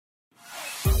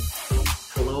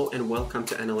Hello and welcome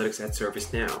to Analytics at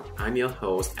ServiceNow. I'm your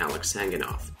host, Alex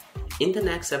Sanginov. In the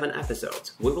next 7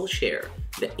 episodes, we will share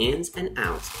the ins and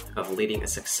outs of leading a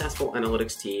successful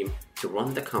analytics team to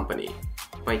run the company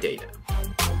by data.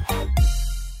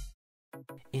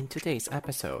 In today's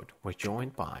episode, we're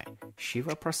joined by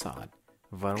Shiva Prasad,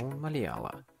 Varun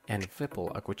Malayala, and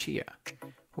Vipul Akuchia,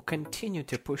 who continue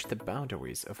to push the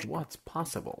boundaries of what's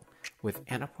possible with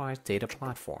Enterprise Data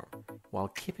Platform while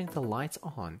keeping the lights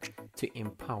on to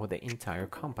empower the entire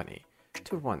company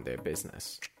to run their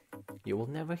business. You will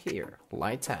never hear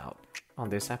lights out on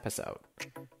this episode,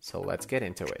 so let's get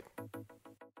into it.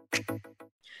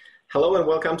 Hello and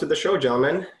welcome to the show,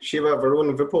 gentlemen. Shiva, Varun,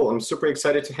 and Vipul, I'm super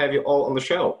excited to have you all on the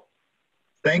show.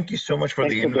 Thank you so much for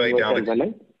the invite, Alex.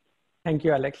 Thank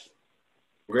you, Alex.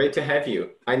 Great to have you.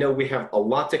 I know we have a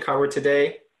lot to cover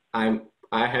today. I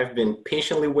have been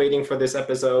patiently waiting for this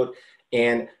episode.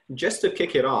 And just to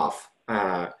kick it off,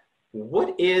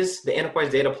 what is the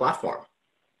Enterprise Data Platform?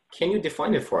 Can you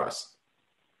define it for us?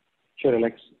 Sure,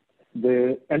 Alex.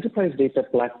 The Enterprise Data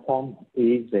Platform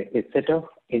is a set of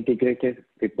integrated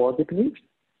repositories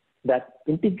that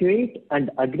integrate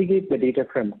and aggregate the data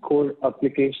from core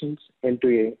applications into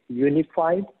a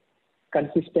unified,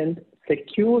 consistent,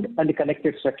 secured, and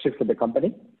connected structure for the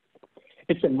company.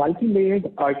 It's a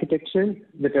multi-layered architecture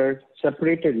that are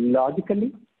separated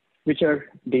logically, which are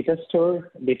data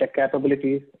store, data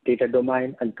capabilities, data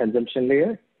domain, and consumption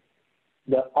layer.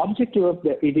 The objective of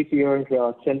the EDP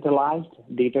are centralized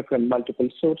data from multiple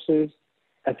sources,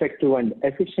 effective and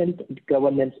efficient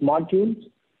governance modules,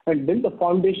 and build the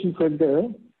foundation for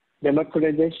the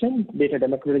data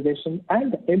democratization,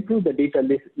 and improve the data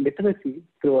literacy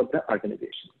throughout the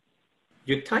organization.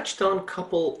 You touched on a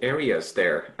couple areas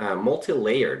there,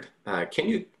 multi-layered.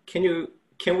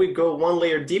 Can we go one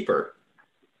layer deeper?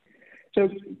 So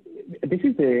this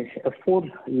is a 4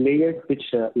 layers which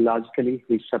logically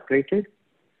we separated.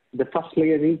 The first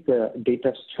layer is the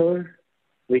data store.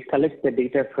 We collect the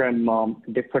data from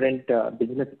different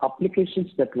business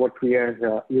applications that what we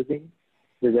are using.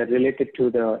 These are related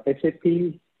to the SAP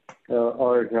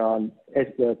or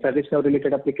ServiceNow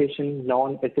related application,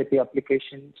 non-SAP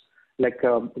applications like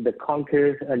the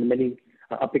Concur and many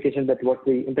applications that what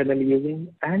we internally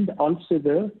using, and also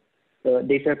the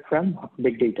data from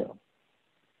big data.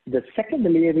 The second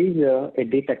layer is a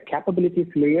data capabilities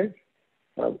layer,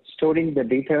 storing the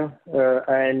data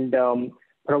and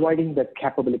providing the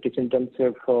capabilities in terms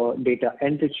of data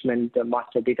enrichment,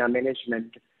 master data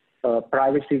management,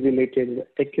 privacy related,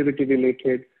 security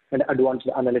related, and advanced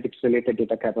analytics related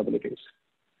data capabilities.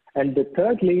 And the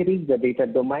third layer is the data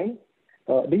domain.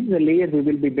 This is a layer we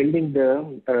will be building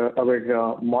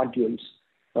our modules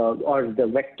or the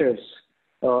vectors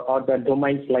or the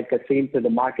domains like a sales or the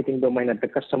marketing domain and the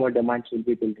customer domains will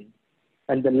be building.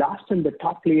 And the last and the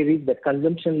top layer is the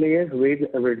consumption layer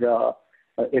where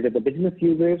either the business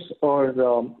users or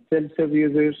self-serve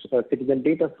users or citizen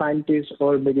data scientists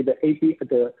or maybe the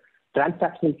the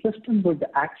transactional system would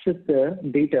access the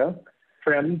data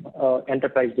from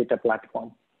Enterprise Data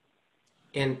Platform.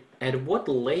 And at what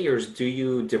layers do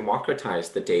you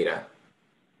democratize the data?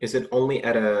 Is it only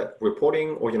at a reporting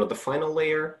or the final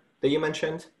layer that you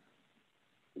mentioned?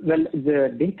 Well,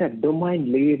 the data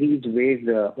domain layer is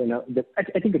where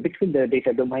I think between the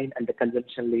data domain and the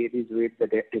consumption layer is where the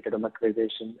data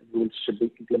democratization rules should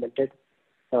be implemented.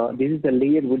 This is the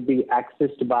layer would be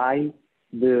accessed by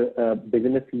the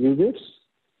business users.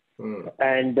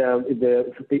 And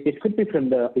it could be from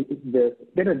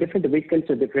there are different vehicles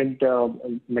or different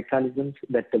mechanisms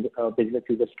that the business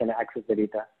users can access the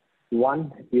data.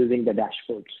 1, using the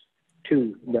dashboards.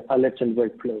 2, the alerts and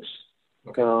workflows.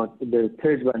 Okay. The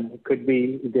third one could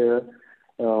be the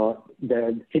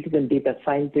citizen data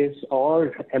scientists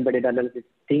or embedded analytics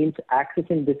teams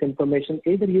accessing this information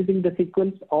either using the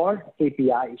SQLs or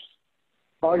APIs.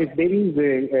 Or if there is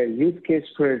a use case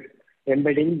for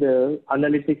embedding the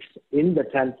analytics in the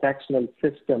transactional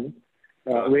system,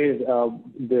 where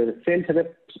the sales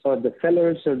reps or the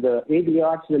sellers or the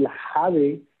ADRs will have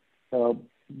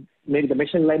maybe the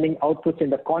machine learning outputs in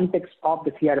the context of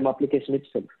the CRM application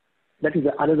itself. That is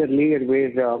another layer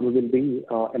where we will be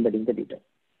embedding the data.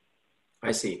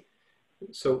 I see.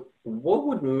 So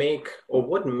what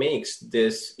makes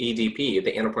this EDP,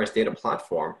 the Enterprise Data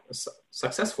Platform,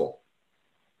 successful?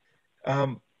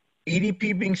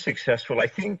 EDP being successful, I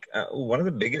think one of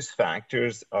the biggest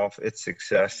factors of its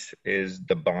success is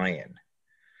the buy-in.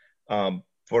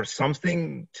 For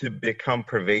something to become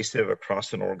pervasive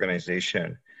across an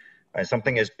organization,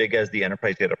 something as big as the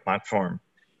Enterprise Data Platform,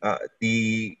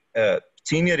 the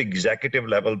senior executive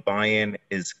level buy-in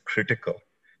is critical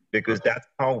because that's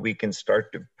how we can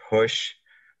start to push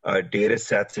data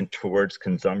sets and towards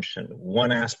consumption.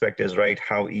 One aspect is, right,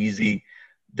 how easy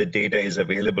the data is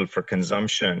available for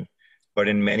consumption, but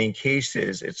in many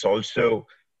cases, it's also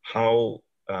how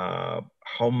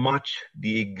much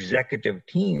the executive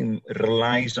team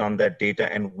relies on that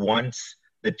data and wants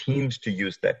the teams to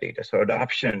use that data. So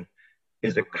adoption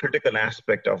is a critical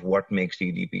aspect of what makes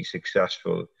EDP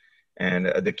successful. And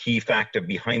the key factor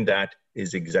behind that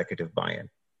is executive buy-in.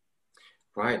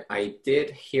 Right. I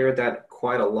did hear that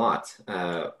quite a lot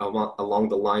along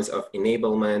the lines of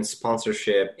enablement,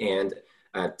 sponsorship, and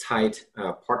tight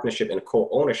partnership and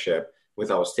co-ownership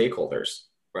with our stakeholders,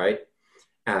 right?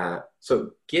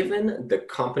 So given the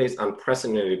company's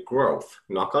unprecedented growth,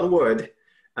 knock on wood,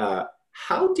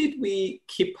 how did we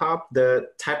keep up the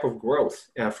type of growth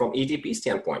from EDP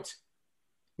standpoint?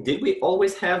 Did we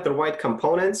always have the right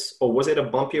components, or was it a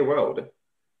bumpy road?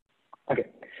 Okay.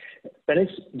 When I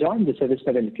joined the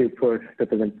ServiceNow in Q4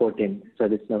 2014,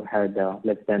 ServiceNow had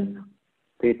less than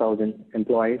 3,000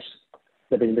 employees.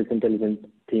 The business intelligence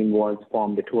team was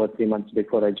formed 2 or 3 months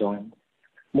before I joined.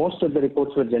 Most of the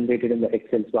reports were generated in the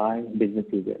Excel by business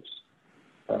users.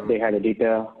 They had a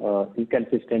data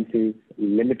inconsistencies,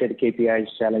 limited KPIs,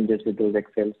 challenges with those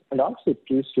Excels, and also it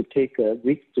used to take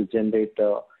weeks to generate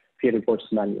few reports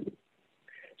manually.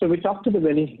 So we talked to the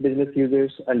many business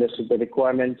users, understood the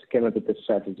requirements, came up with a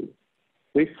strategy.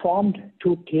 We formed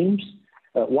 2 teams.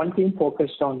 One team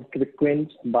focused on quick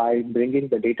wins by bringing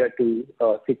the data to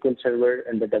SQL Server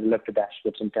and the developed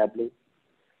dashboards in Tableau.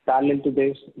 Parallel to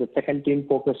this, the second team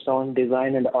focused on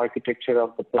design and architecture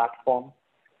of the platform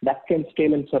that can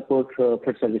scale and support for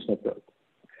ServiceNow growth.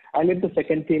 I led the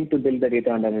second team to build the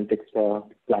data and analytics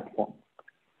platform.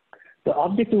 The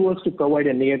objective was to provide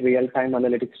a near real-time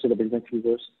analytics to the business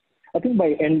users. I think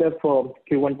by end of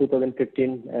Q1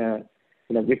 2015,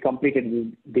 we completed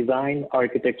the design,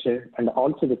 architecture, and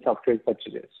also the software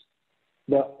purchases.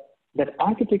 That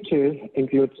architecture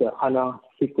includes HANA,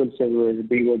 SQL Server,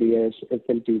 BODS,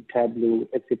 SLT, Tableau,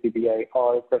 SAP BI,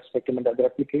 or Perspective and other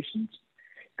applications.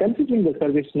 Considering the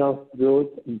ServiceNow growth,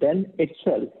 then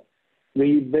itself,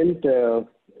 we built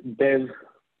Dev,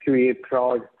 QA,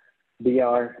 Prod,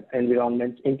 DR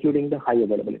environments, including the high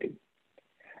availability.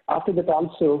 After that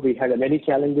also, we had many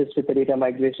challenges with the data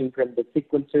migration from the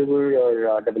SQL Server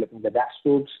or developing the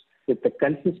dashboards with the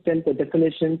consistent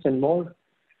definitions and more.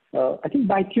 I think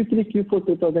by Q3, Q4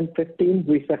 2015,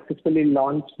 we successfully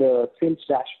launched the sales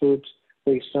dashboards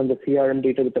based on the CRM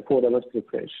data with the 4 hours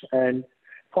refresh. And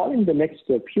following the next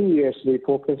few years, we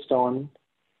focused on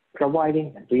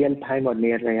providing real-time or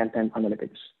near real-time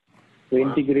analytics. We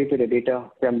integrated the data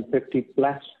from 50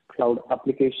 plus cloud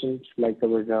applications like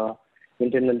our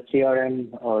internal CRM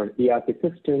or ERP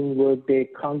system, Workday,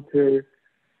 Concur,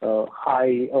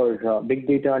 High or Big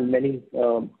Data, and many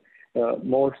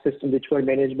more systems which were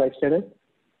managed by Stereo.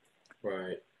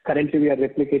 Right. Currently, we are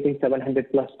replicating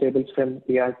 700 plus tables from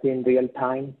ERP in real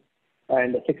time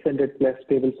and 600 plus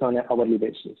tables on an hourly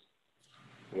basis.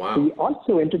 Wow. We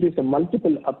also introduced a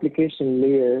multiple application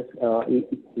layers,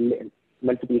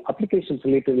 multiple applications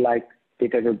related like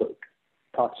Data Robot,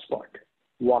 ThoughtSpot,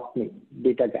 WalkMe,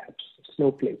 Data Gaps,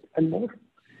 Snowflake, and more.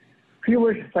 Few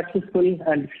were successful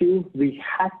and few we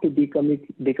had to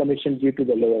decommission due to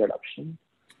the lower adoption.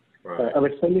 Right. Our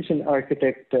solution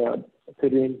architect,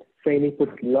 Saini,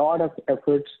 put a lot of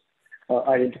efforts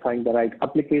identifying the right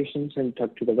applications and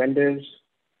talk to the vendors.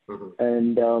 Mm-hmm.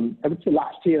 And I would say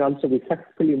last year also we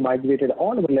successfully migrated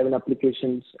all of our 11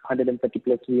 applications, 130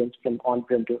 plus VMs from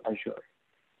on-prem to Azure.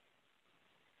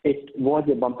 It was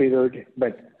a bumpy road,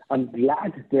 but I'm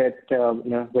glad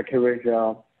that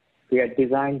whatever we had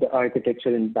designed the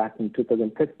architecture back in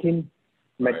 2015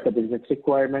 met the business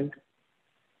requirement,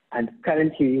 and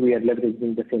currently we are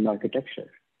leveraging the same architecture.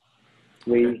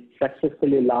 We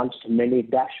successfully launched many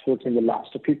dashboards in the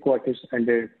last few quarters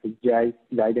under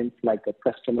guidance like a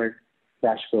customer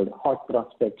dashboard, hot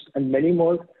prospects, and many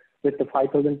more with the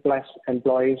 5,000 plus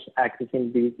employees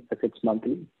accessing these assets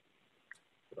monthly.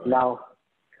 Right. Now,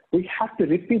 we have to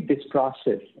repeat this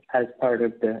process as part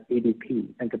of the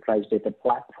EDP, Enterprise Data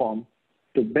Platform,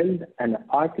 to build an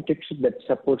architecture that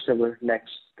supports our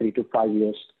next 3 to 5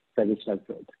 years ServiceNow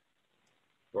growth.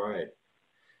 Right.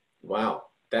 Wow.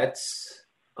 That's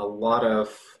a lot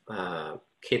of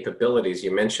capabilities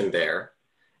you mentioned there.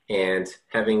 And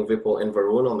having Vipul and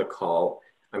Varun on the call,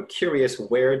 I'm curious,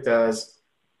 where does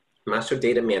Master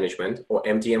Data Management, or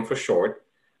MDM for short,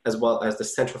 as well as the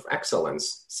Center of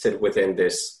Excellence sit within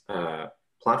this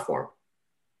platform?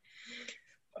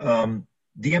 The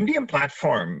MDM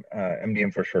platform,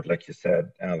 MDM for short, like you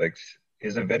said, Alex,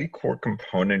 is a very core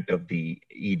component of the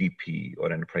EDP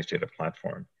or Enterprise Data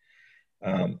Platform.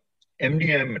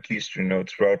 MDM, at least,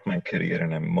 throughout my career,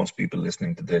 and most people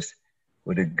listening to this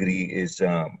would agree, is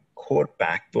a core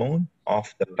backbone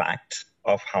of the facts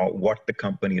of what the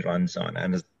company runs on.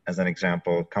 And as an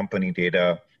example, company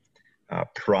data,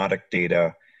 product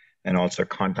data, and also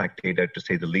contact data, to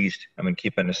say the least.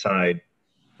 Keeping aside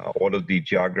all of the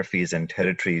geographies and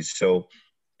territories. So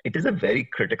it is a very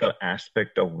critical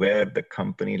aspect of where the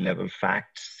company level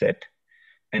facts sit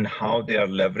and how they are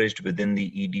leveraged within the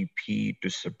EDP to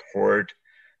support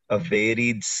a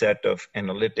varied set of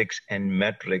analytics and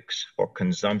metrics for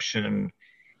consumption,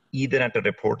 either at a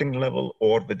reporting level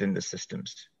or within the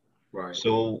systems. Right.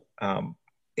 So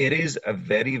it is a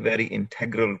very, very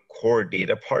integral core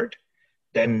data part.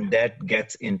 Then that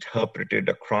gets interpreted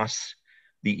across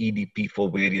the EDP for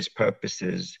various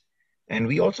purposes. And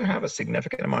we also have a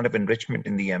significant amount of enrichment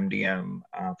in the MDM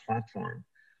platform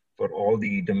for all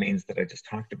the domains that I just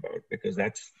talked about, because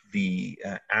that's the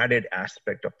added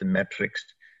aspect of the metrics,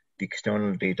 the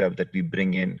external data that we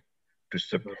bring in to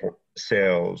support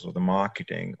sales or the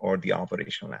marketing or the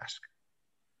operational ask.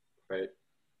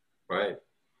 Right.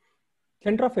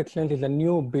 Center of Excellence is a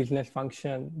new business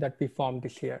function that we formed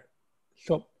this year.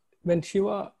 So when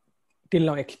Shiva till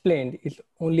now explained is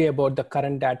only about the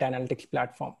current data analytics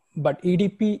platform, but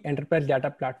EDP Enterprise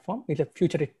Data Platform is a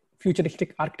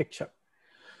futuristic architecture.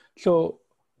 So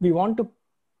we want to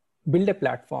build a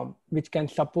platform which can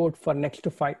support for next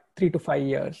 3 to 5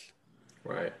 years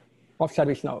of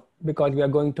ServiceNow, because we are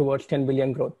going towards 10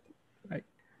 billion growth, right?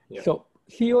 Yeah. So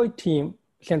COE team,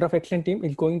 Center of Excellence team,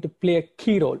 is going to play a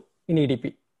key role in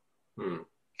EDP.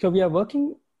 So we are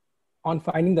working on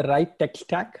finding the right tech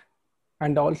stack,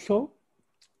 and also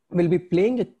will be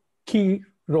playing a key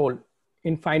role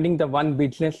in finding the one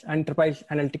business enterprise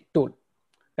analytic tool,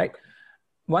 right?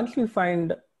 Once we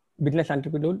find business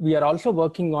analytic tool, we are also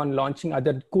working on launching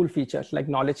other cool features like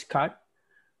Knowledge Card,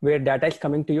 where data is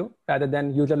coming to you rather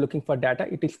than user looking for data.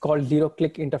 It is called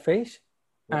zero-click interface.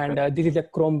 And this is a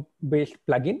Chrome-based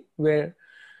plugin where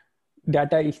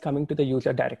data is coming to the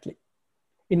user directly.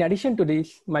 In addition to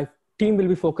this, my team will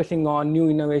be focusing on new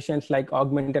innovations like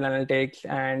augmented analytics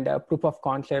and proof of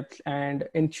concepts, and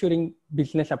ensuring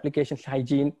business applications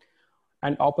hygiene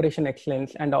and operation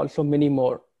excellence, and also many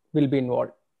more will be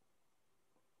involved.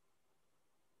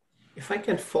 If I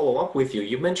can follow up with you,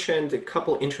 you mentioned a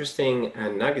couple interesting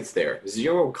nuggets there: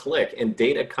 zero click and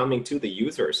data coming to the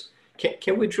users.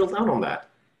 Can we drill down on that?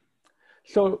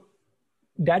 So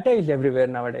data is everywhere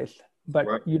nowadays, but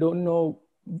you don't know.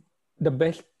 The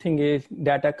best thing is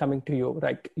data coming to you,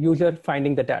 right? User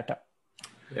finding the data.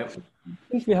 Yep.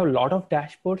 Since we have a lot of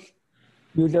dashboards,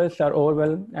 users are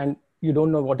overwhelmed and you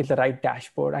don't know what is the right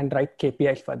dashboard and right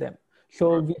KPIs for them.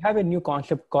 So we have a new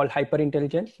concept called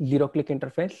hyperintelligence, zero-click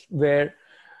interface, where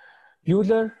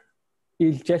user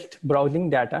is just browsing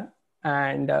data,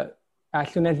 and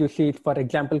as soon as you see, for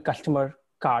example, customer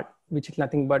card, which is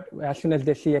nothing but as soon as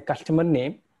they see a customer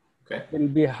name, will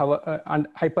be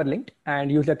hyperlinked,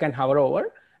 and user can hover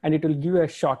over, and it will give you a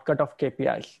shortcut of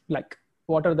KPIs, like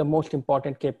what are the most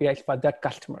important KPIs for that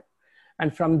customer.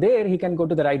 And from there, he can go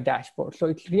to the right dashboard. So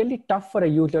it's really tough for a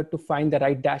user to find the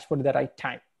right dashboard at the right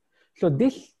time. So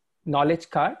this knowledge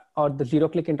card or the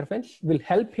zero-click interface will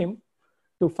help him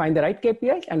to find the right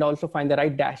KPIs and also find the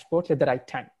right dashboards at the right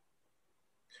time.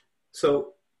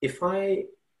 So if I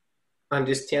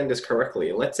understand this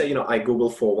correctly, let's say, I Google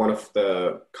for one of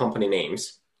the company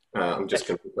names. I'm just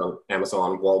going to put on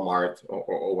Amazon, Walmart,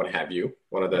 or what have you,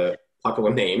 one of the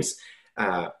popular names.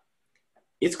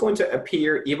 It's going to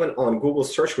appear even on Google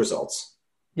search results.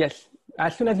 Yes.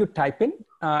 As soon as you type in,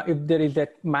 if there is a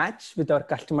match with our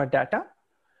customer data,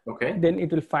 then it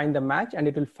will find the match and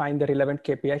it will find the relevant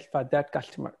KPIs for that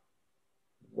customer.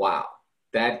 Wow.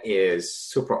 That is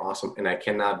super awesome. And I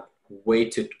cannot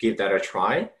wait to give that a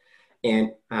try.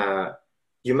 And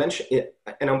you mentioned it,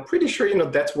 and I'm pretty sure,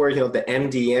 that's where, the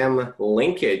MDM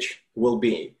linkage will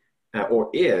be or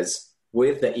is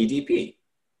with the EDP.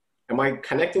 Am I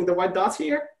connecting the right dots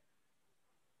here?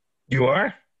 You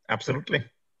are, absolutely.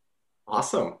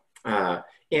 Awesome.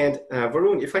 And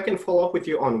Varun, if I can follow up with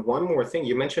you on one more thing,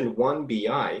 you mentioned one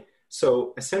BI.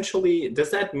 So essentially,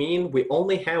 does that mean we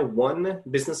only have one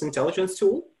business intelligence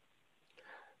tool?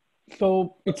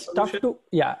 So it's tough to,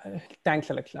 thanks,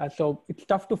 Alexa. So it's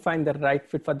tough to find the right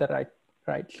fit for the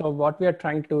right. So what we are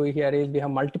trying to do here is we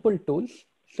have multiple tools.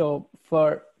 So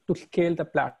to scale the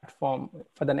platform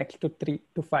for the next 3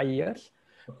 to 5 years,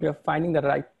 we are finding the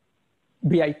right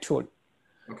BI tool.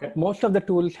 Most of the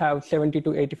tools have 70 to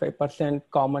 85%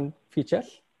 common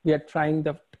features. We are trying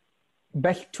the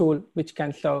best tool which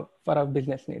can serve for our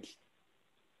business needs.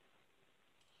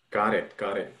 Got it.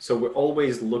 Got it. So we're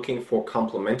always looking for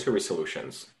complementary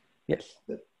solutions. Yes.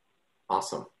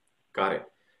 Awesome. Got it.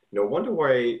 No wonder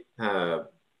why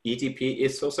ETP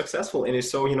is so successful and is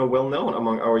so, well known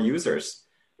among our users.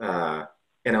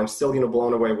 And I'm still,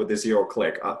 blown away with the zero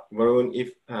click. Varun,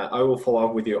 if I will follow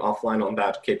up with you offline on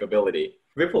that capability.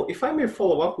 Vipul, if I may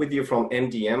follow up with you from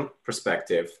MDM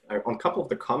perspective, on a couple of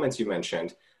the comments you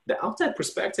mentioned, the outside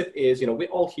perspective is, we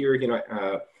all hear,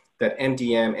 that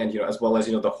MDM and, as well as,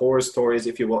 the horror stories,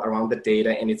 if you will, around the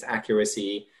data and its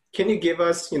accuracy. Can you give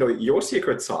us, your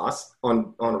secret sauce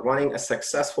on running a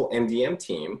successful MDM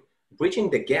team, bridging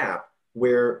the gap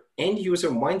where end user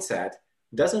mindset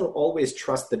doesn't always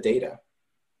trust the data?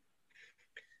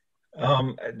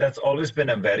 That's always been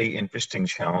a very interesting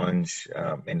challenge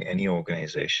in any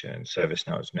organization.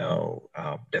 ServiceNow is no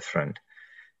different.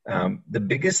 The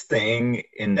biggest thing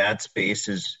in that space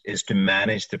is to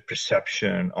manage the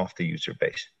perception of the user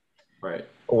base. Right.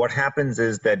 What happens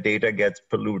is that data gets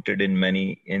polluted in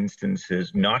many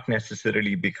instances, not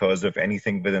necessarily because of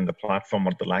anything within the platform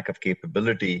or the lack of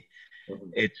capability. Mm-hmm.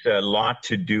 It's a lot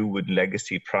to do with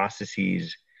legacy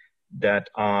processes that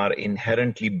are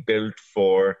inherently built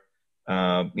for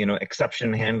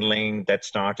exception handling that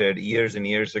started years and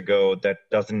years ago that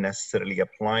doesn't necessarily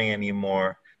apply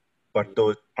anymore, but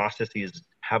those processes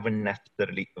haven't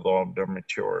necessarily evolved or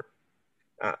matured.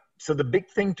 So the big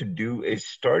thing to do is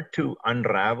start to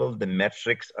unravel the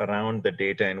metrics around the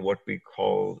data and what we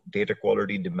call data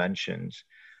quality dimensions.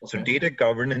 Okay. So data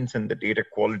governance and the data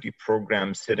quality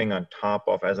program sitting on top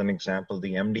of, as an example,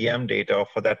 the MDM data, or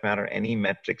for that matter, any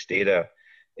metrics data,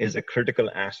 is a critical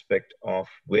aspect of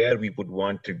where we would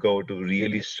want to go to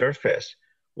really surface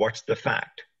what's the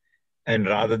fact. And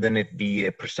rather than it be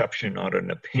a perception or an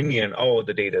opinion, oh,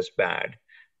 the data is bad.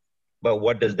 But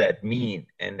what does that mean?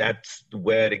 And that's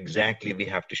where exactly we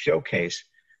have to showcase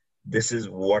this is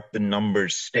what the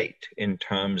numbers state in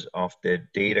terms of the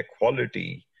data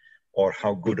quality, or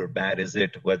how good or bad is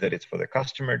it, whether it's for the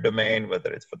customer domain,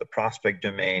 whether it's for the prospect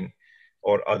domain,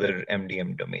 or other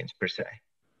MDM domains per se.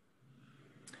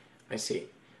 I see.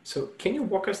 So can you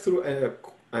walk us through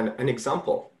an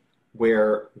example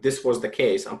where this was the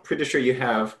case? I'm pretty sure you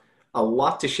have a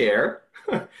lot to share,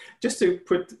 just to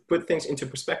put things into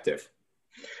perspective.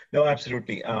 No,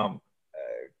 absolutely.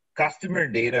 Customer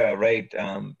data, right?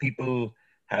 People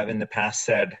have in the past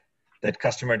said that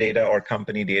customer data or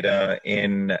company data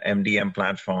in MDM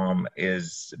platform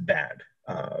is bad,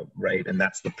 right? And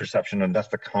that's the perception, and that's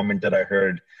the comment that I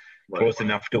heard close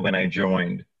enough to when I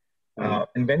joined.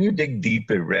 And when you dig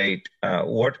deeper, right,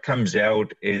 what comes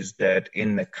out is that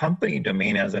in the company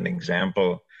domain, as an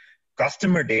example,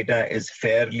 customer data is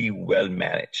fairly well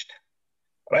managed.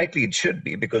 Rightly, it should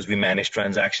be, because we manage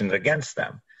transactions against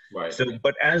them. Right. So,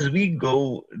 but as we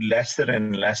go lesser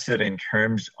and lesser in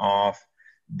terms of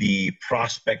the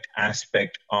prospect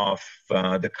aspect of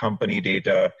the company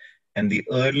data, and the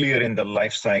earlier in the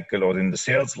life cycle or in the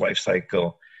sales life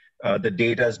cycle, the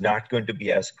data is not going to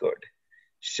be as good.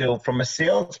 So from a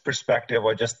sales perspective,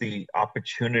 or just the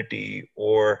opportunity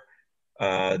or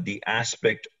the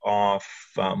aspect of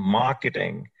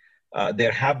marketing,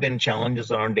 there have been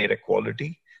challenges around data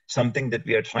quality, something that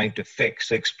we are trying to fix.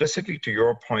 So explicitly to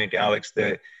your point, Alex,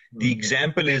 the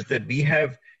example is that we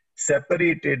have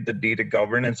separated the data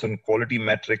governance and quality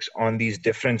metrics on these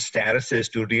different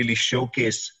statuses to really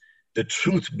showcase the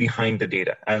truth behind the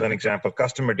data. As an example,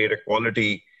 customer data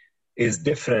quality is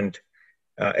different,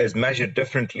 is measured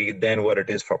differently than what it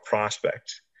is for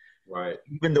prospects. Right.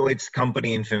 Even though it's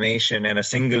company information and a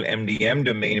single MDM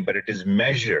domain, but it is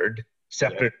measured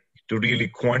separate to really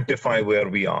quantify where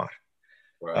we are,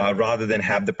 rather than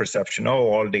have the perception, oh,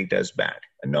 all data is bad.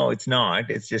 No, it's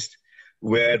not. It's just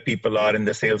where people are in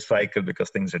the sales cycle, because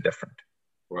things are different.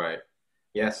 Right.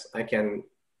 Yes, I can.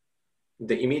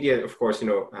 The immediate, of course, in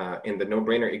the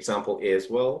no-brainer example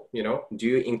is, well, do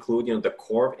you include, the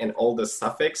corp and all the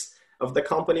suffix of the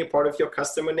company part of your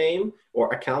customer name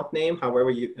or account name, however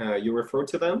you refer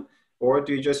to them, or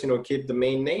do you just, keep the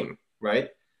main name, right?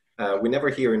 We never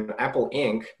hear in Apple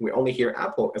Inc., we only hear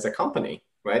Apple as a company,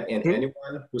 right? And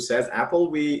anyone who says Apple,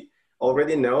 we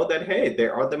already know that, hey, they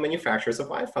are the manufacturers of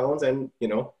iPhones and,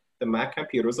 the Mac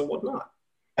computers and whatnot.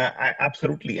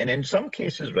 Absolutely. And in some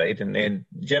cases, right, and it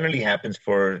generally happens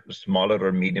for smaller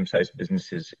or medium-sized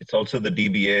businesses, it's also the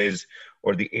DBAs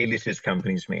or the aliases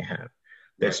companies may have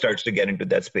that starts to get into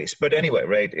that space. But anyway,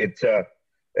 right, it's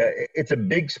a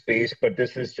big space, but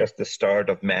this is just the start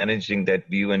of managing that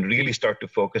view and really start to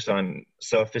focus on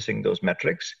surfacing those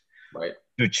metrics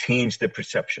to change the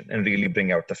perception and really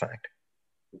bring out the fact.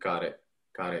 Got it.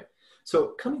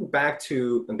 So coming back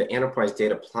to the enterprise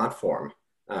data platform,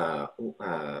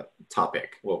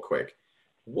 topic real quick.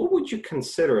 What would you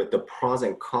consider the pros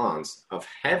and cons of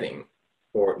having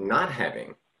or not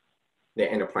having the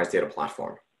enterprise data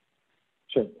platform?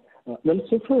 Sure.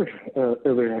 So for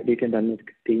our data and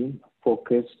analytics team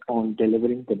focused on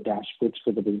delivering the dashboards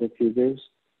for the business users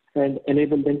and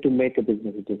enable them to make a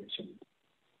business decision.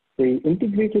 We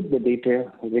integrated the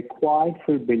data required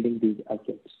for building these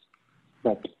assets.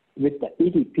 But with the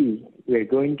EDP, we're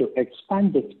going to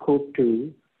expand the scope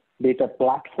to data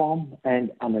platform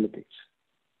and analytics.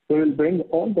 We will bring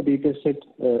all the data sets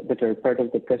that are part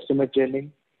of the customer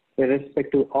journey,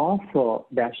 irrespective of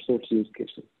dashboards use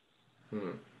cases.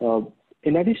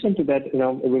 In addition to that,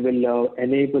 we will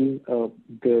enable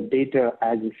the data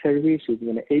as a service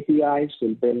using APIs.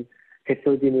 We'll build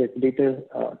heterogeneous data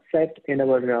set in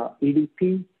our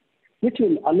EDP, which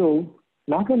will allow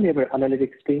not only our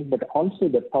analytics team, but also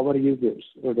the power users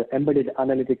or the embedded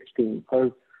analytics team,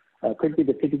 or could be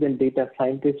the citizen data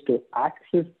scientist, to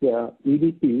access the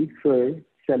EDP for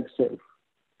self-serve.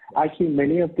 I see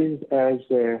many of these as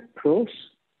pros,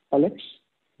 Alex.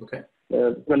 Okay.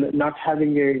 Well, not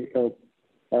having a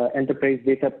enterprise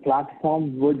data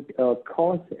platform would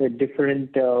cause a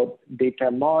different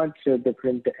data mods,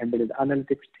 different embedded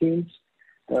analytics teams,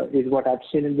 is what I've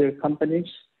seen in their companies.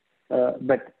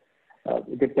 But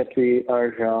good that we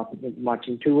are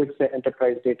marching towards the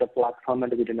enterprise data platform,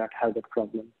 and we do not have that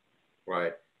problem.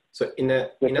 Right. So in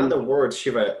other words,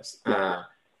 Shiva,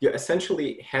 you're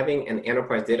essentially having an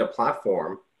enterprise data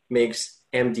platform makes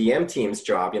MDM team's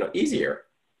job, easier.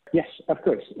 Yes, of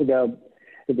course.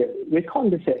 We call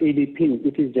this a ADP.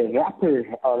 It is a wrapper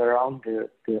all around the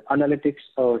analytics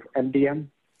or MDM.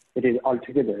 It is all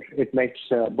together. It makes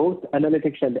both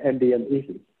analytics and MDM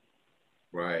easy.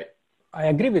 Right. I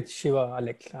agree with Shiva,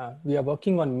 Alex. We are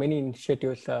working on many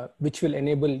initiatives which will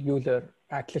enable user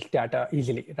access data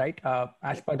easily, right?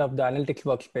 As part of the analytics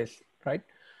workspace, right?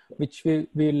 Which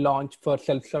we launch for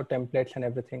self-serve templates and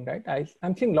everything, right?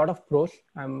 I'm seeing a lot of pros.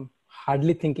 I'm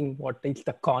hardly thinking what is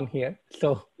the con here.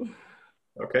 So,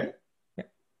 okay. Yeah.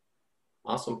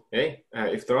 Awesome. Hey,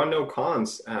 if there are no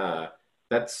cons,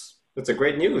 that's a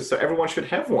great news. So everyone should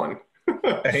have one.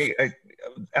 Hey,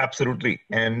 absolutely.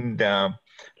 And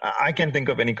I can't think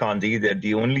of any cons either.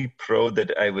 The only pro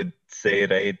that I would say,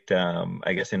 right,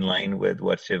 I guess in line with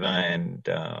what Shiva and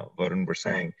Varun were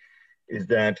saying, is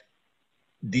that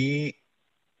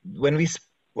when we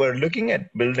were looking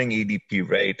at building EDP,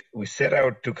 right, we set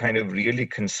out to kind of really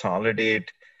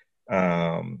consolidate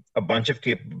a bunch of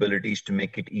capabilities to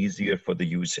make it easier for the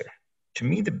user. To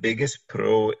me, the biggest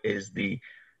pro is the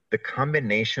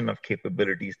combination of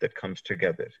capabilities that comes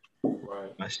together.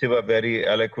 Right. Shiva very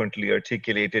eloquently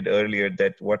articulated earlier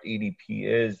that what EDP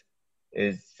is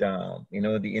the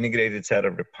integrated set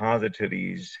of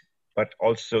repositories, but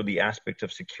also the aspects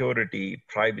of security,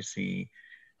 privacy,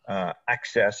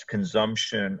 access,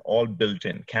 consumption, all built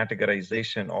in,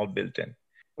 categorization, all built in.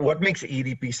 What makes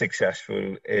EDP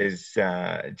successful is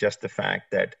just the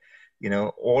fact that,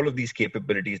 all of these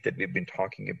capabilities that we've been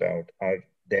talking about are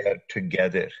there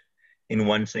together in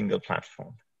one single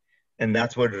platform. And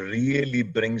that's what really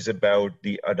brings about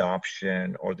the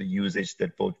adoption or the usage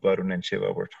that both Varun and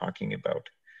Shiva were talking about,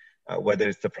 whether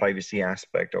it's the privacy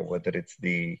aspect or whether it's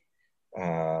the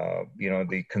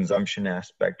consumption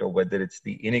aspect, or whether it's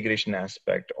the integration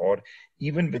aspect, or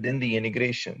even within the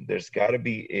integration, there's got to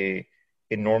be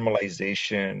a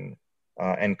normalization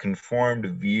and conformed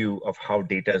view of how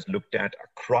data is looked at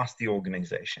across the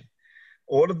organization.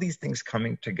 All of these things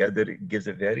coming together gives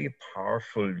a very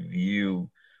powerful view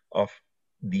of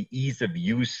the ease of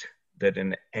use that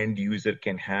an end user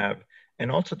can have, and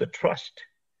also the trust.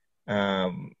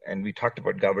 And we talked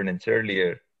about governance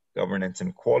earlier, governance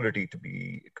and quality to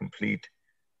be complete.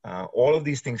 All of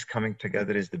these things coming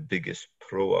together is the biggest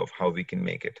pro of how we can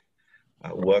make it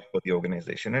work for the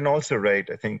organization. And also, right,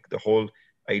 I think the whole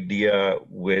idea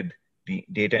with the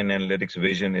data and analytics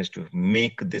vision is to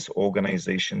make this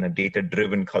organization a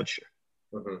data-driven culture.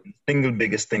 Mm-hmm. The single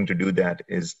biggest thing to do that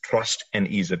is trust and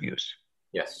ease of use.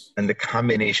 Yes. And the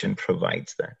combination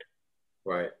provides that.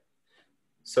 Right.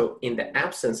 So in the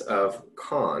absence of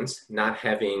cons, not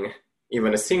having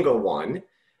even a single one,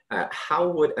 how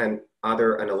would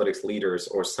other analytics leaders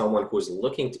or someone who's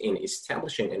looking in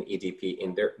establishing an EDP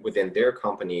within their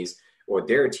companies or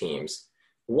their teams,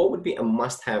 what would be a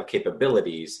must-have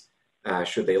capabilities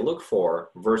should they look for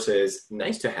versus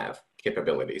nice-to-have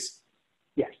capabilities?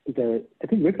 Yes, I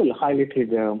think Vipul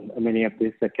highlighted many of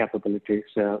these capabilities,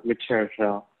 which are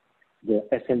the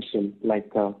essential, like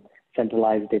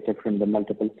centralized data from the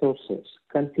multiple sources,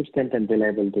 consistent and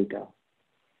reliable data,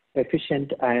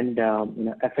 efficient and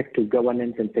effective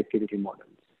governance and security models.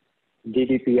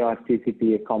 GDPR,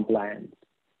 CCPA compliance,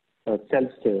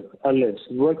 self-serve, alerts,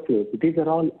 workflows. These are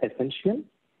all essential.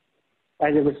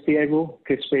 As our CIO,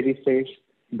 Chris Perry says,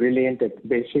 brilliant at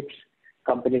basics.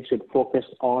 Companies should focus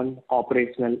on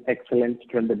operational excellence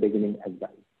from the beginning as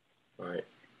well. Right.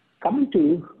 Coming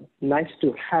to nice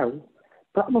to have,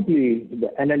 probably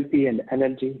the NLP and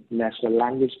NLG, natural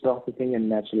language processing and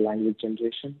natural language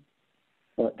generation.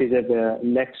 These are the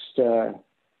next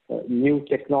new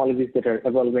technologies that are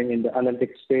evolving in the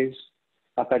analytics space.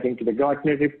 According to the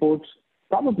Gartner reports,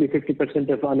 probably 50%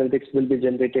 of analytics will be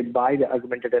generated by the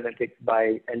augmented analytics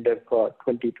by end of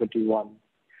 2021.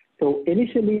 So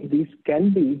initially, these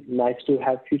can be nice to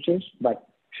have features, but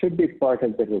should be part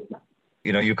of the roadmap.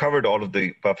 You covered all of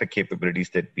the perfect capabilities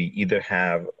that we either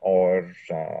have or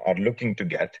are looking to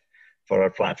get for our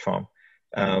platform.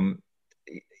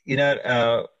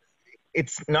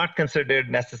 It's not considered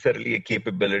necessarily a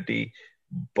capability,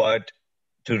 but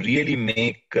to really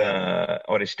make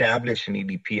or establish an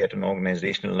EDP at an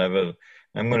organizational level,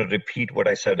 I'm going to repeat what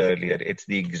I said earlier. It's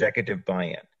the executive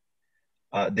buy-in.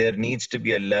 There needs to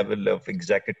be a level of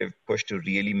executive push to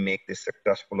really make this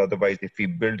successful. Otherwise, if we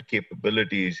build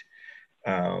capabilities,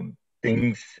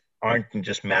 things aren't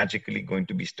just magically going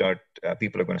to be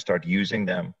people are going to start using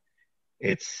them.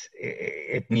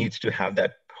 It needs to have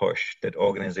that push, that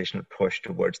organizational push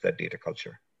towards that data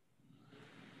culture.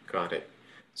 Got it.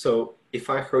 So if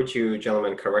I heard you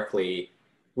gentlemen correctly,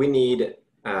 we need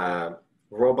a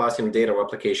robust data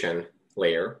replication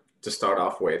layer to start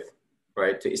off with,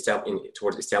 right?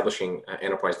 Towards establishing an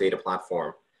enterprise data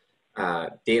platform,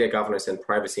 data governance and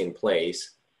privacy in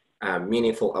place,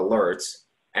 meaningful alerts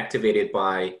activated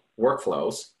by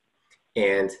workflows,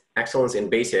 and excellence in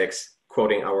basics,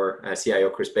 quoting our CIO,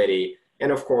 Chris Perry,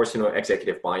 and of course,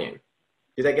 executive buy-in.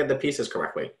 Did I get the pieces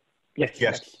correctly? Yes.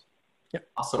 Yep.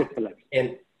 Awesome.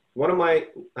 And one of my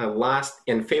last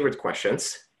and favorite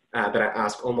questions that I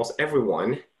ask almost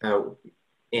everyone,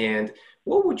 and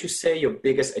what would you say your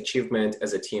biggest achievement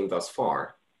as a team thus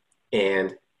far?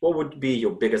 And what would be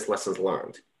your biggest lessons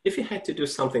learned? If you had to do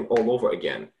something all over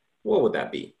again, what would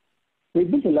that be? We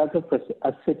built a lot of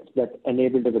assets that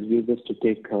enabled our users to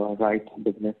take right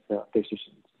business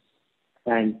decisions.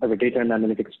 And our data and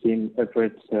analytics team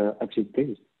efforts achieved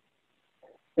this.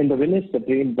 In the Winners the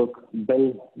Dream book,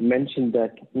 Bill mentioned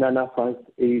that none of us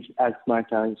is as smart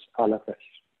as all of us.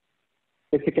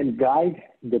 If you can guide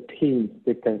the team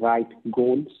with the right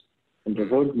goals and the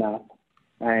roadmap,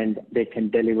 and they can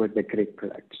deliver the great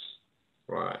products.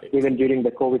 Right. Even during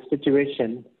the COVID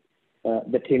situation,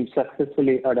 the team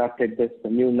successfully adopted this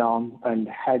new norm and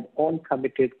had all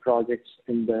committed projects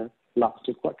in the last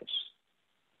 2 quarters.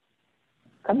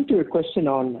 Coming to your question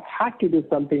on how to do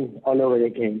something all over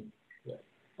again,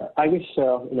 I wish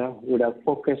would have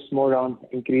focused more on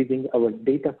increasing our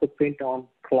data footprint on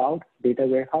cloud data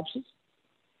warehouses,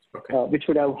 which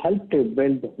would have helped to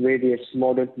build various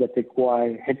models that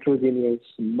require heterogeneous,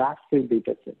 massive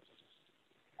data sets.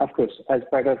 Of course, as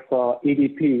part of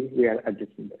EDP, we are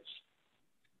addressing this.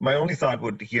 My only thought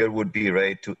would be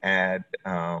right to add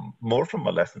more from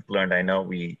a lessons learned. I know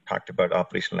we talked about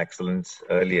operational excellence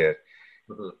earlier.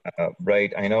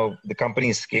 Right. I know the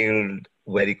company scaled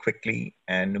very quickly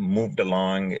and moved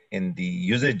along in the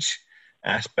usage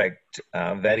aspect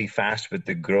very fast with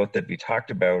the growth that we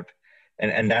talked about.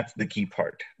 And that's the key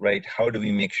part, right? How do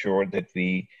we make sure that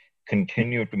we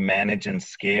continue to manage and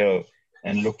scale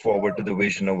and look forward to the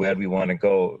vision of where we want to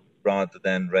go rather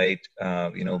than,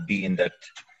 be in that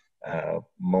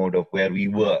mode of where we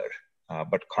were,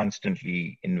 but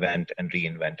constantly invent and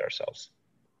reinvent ourselves.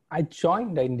 I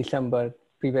joined in December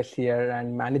previous year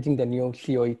and managing the new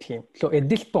COE team. So at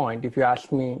this point, if you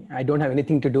ask me, I don't have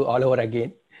anything to do all over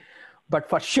again. But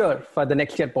for sure, for the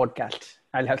next year podcast,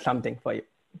 I'll have something for you.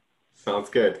 Sounds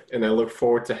good. And I look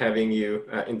forward to having you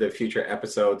in the future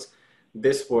episodes.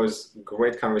 This was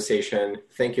great conversation.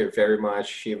 Thank you very much,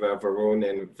 Shiva, Varun,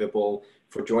 and Vipul,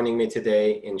 for joining me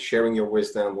today and sharing your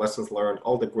wisdom, lessons learned,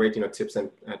 all the great tips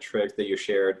and tricks that you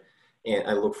shared. And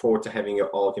I look forward to having you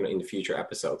all in the future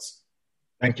episodes.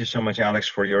 Thank you so much, Alex,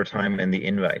 for your time and the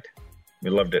invite. We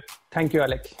loved it. Thank you,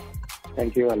 Alex.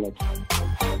 Thank you, Alex.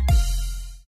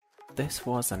 This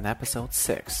was an episode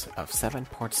 6 of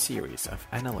 7-part series of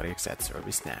Analytics at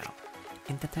ServiceNow.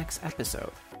 In the next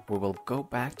episode, we will go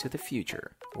back to the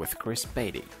future with Chris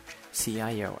Beatty,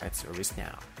 CIO at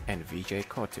ServiceNow, and Vijay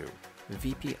Kotu,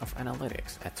 VP of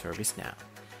Analytics at ServiceNow,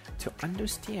 to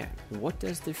understand what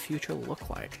does the future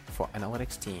look like for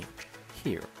analytics team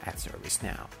here at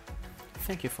ServiceNow.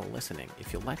 Thank you for listening.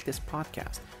 If you like this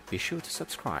podcast, be sure to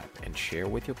subscribe and share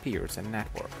with your peers and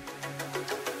network.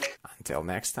 Until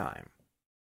next time.